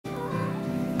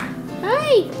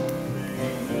Hi!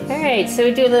 Alright, so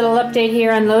we do a little update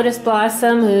here on Lotus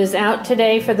Blossom, who's out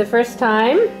today for the first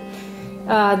time.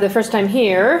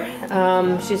 Here.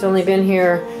 She's only been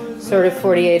here sort of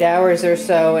 48 hours or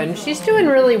so, and she's doing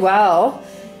really well.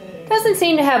 Doesn't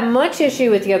seem to have much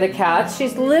issue with the other cats.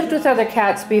 She's lived with other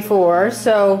cats before,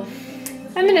 so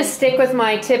I'm going to stick with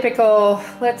my typical,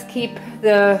 let's keep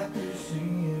the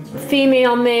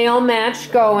female-male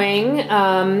match going,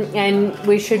 and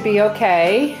we should be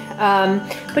okay.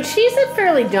 But she's a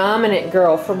fairly dominant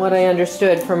girl from what I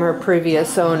understood from her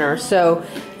previous owner, so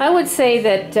I would say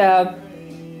that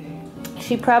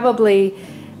she probably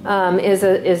is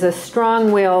a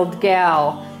strong-willed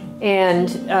gal, and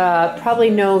probably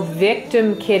no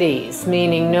victim kitties,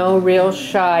 meaning no real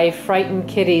shy, frightened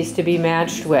kitties to be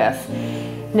matched with.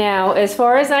 Now, as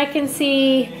far as I can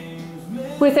see,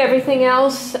 with everything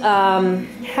else,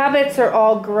 habits are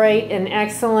all great and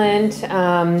excellent.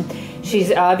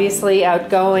 She's obviously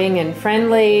outgoing and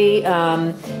friendly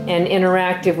and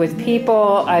interactive with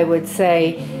people. I would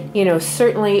say, you know,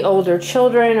 certainly older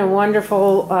children, a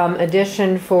wonderful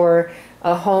addition for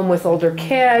a home with older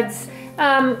kids.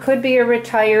 Could be a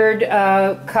retired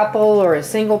couple or a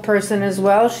single person as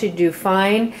well. She'd do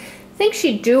fine. I think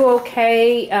she'd do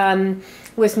okay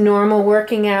with normal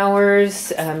working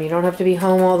hours. You don't have to be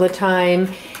home all the time.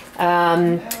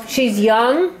 She's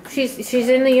young. She's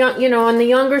in the young, you know, on the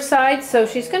younger side, so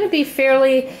she's going to be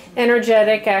fairly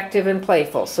energetic, active, and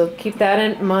playful. So keep that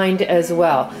in mind as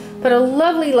well. But a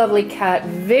lovely, lovely cat.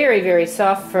 Very, very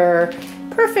soft fur.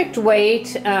 Perfect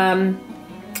weight. I'm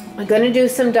going to do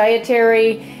some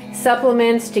dietary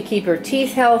supplements to keep her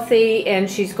teeth healthy, and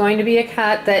she's going to be a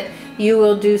cat that you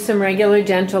will do some regular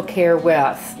dental care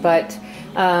with. But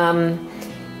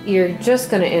you're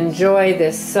just going to enjoy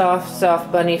this soft,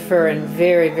 soft bunny fur and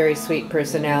very, very sweet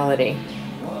personality.